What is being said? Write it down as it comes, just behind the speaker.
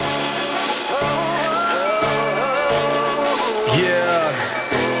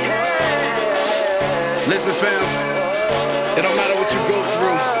Listen, fam, it don't matter what you go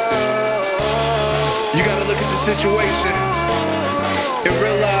through. You gotta look at your situation and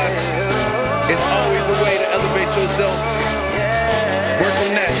realize it's always a way to elevate yourself. Work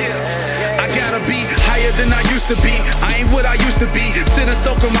on that. I gotta be higher than I used to be. I ain't what I used to be. Sit and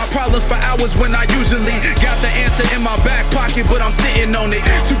soak on my problems for hours when I usually got the answer in my back pocket, but I'm sitting on it.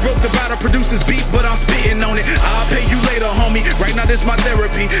 Too broke to buy the producer's beat, but I'm spitting on it. I'll pay you later, homie. Right now this my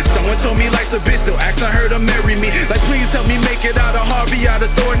therapy. Someone told me life's a bitch, still asking her to marry me. Like, please help me make it out of Harvey, out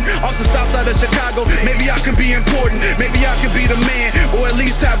of Thornton, off the south side of Chicago. Maybe I can be important. Maybe I can be the man, or at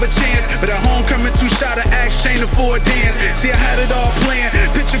least have a chance. But at home coming too shy to ask Shayna for a dance. See, I had it all planned.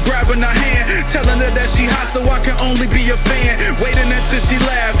 Picture grabbing her hand, telling her that she hot, so I can only be a fan. Waiting until she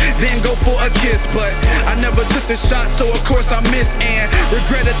laughed, then go for a kiss. But I never took the shot, so of course I missed, and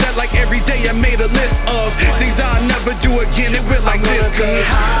regretted that like every day. I made a list of things I'll never do again. It went like this, cause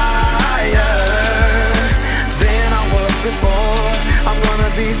higher than I was before. I'm gonna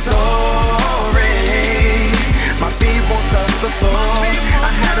be soaring. My feet won't touch the floor.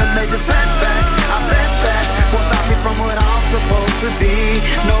 I had a major setback. I bet that won't stop me from what I'm supposed to be.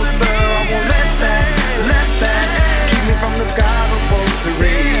 No sir, I won't let that keep me from the sky I'm supposed to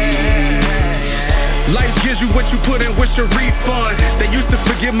reach. life gives you what you put in, what's your refund? They used to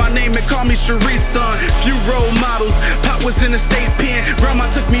forget my name and call me Sharice's son. Few role models, Pop was in the state pen.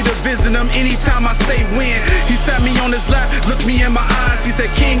 Grandma took me to visit him anytime I say when. He sat me on his lap, looked me in my eyes. He said,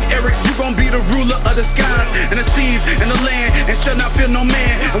 King Eric, you gon' be the ruler of the skies and the seas and the land, and shall not fear no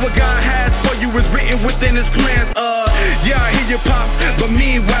man. And what God has for you is written within his plans. Yeah, I hear your pops, but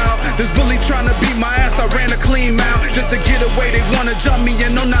meanwhile, this bully trying to beat my ass. I ran a clean mouth just to get away. They wanna jump me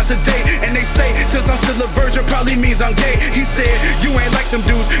and no, not today. And they say, since I'm still a virgin, probably means I'm gay. He said, you ain't like them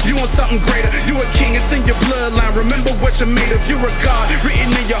dudes, you want something greater. You a king, it's in your bloodline. Remember what you're made of. You're a god, written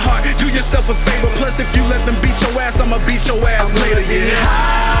in your heart. Do yourself a favor. Plus, if you let them beat your ass, I'ma beat your ass later. Yeah.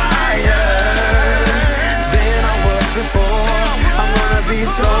 Higher than I was before. I'm gonna be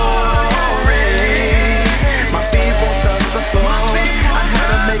soaring. My feet won't touch the floor. I had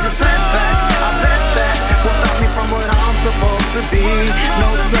a major setback. I bet that won't stop me from what I'm supposed to be. No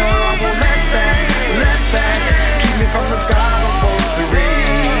sir, I won't let that keep me from the sky I'm supposed to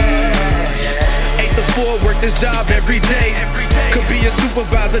reach. 8 to 4, work this job every day. Could be a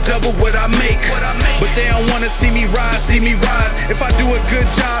supervisor, double what I make. But they don't wanna see me rise. If I do a good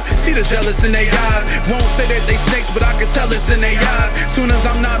job, see the jealous in their eyes. Won't say that they snakes, but I can tell it's in their eyes. Soon as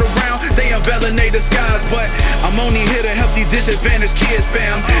I'm not around, they unveiling their disguise. But I'm only here to help these disadvantaged kids,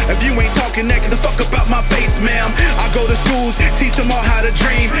 fam. If you ain't talking that, get the fuck about my face, ma'am. I go to schools, teach them all how to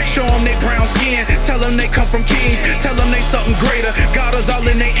dream. Show them they brown skin, tell them they come from kings. Tell them they something greater, God is all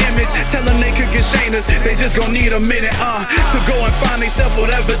in their image. Tell them they could get Shayna's, they just gon' need a minute, to go and find themselves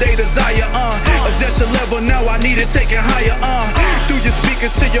whatever they desire, adjust your level, now I need it taken higher, through your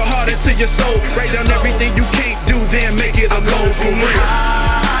speakers to your heart and to your soul. Write down everything you can't do, then make it a goal for real.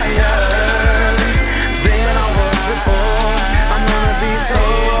 Higher than I was before. I'm gonna be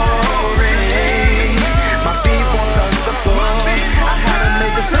soaring. My feet won't touch the floor. I had a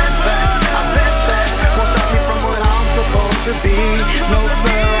major setback. I bet that won't stop me from what I'm supposed to be. No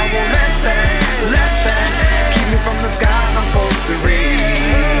sir, I won't let that keep me from the sky I'm supposed to reach.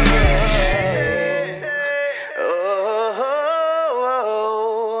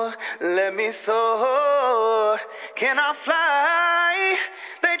 Oh, let me soar. Can I fly?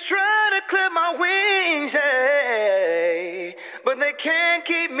 They try to clip my wings, yeah, but they can't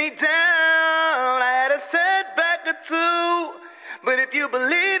keep me down. I had a setback or two, but if you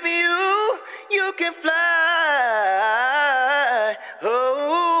believe in you, you can fly.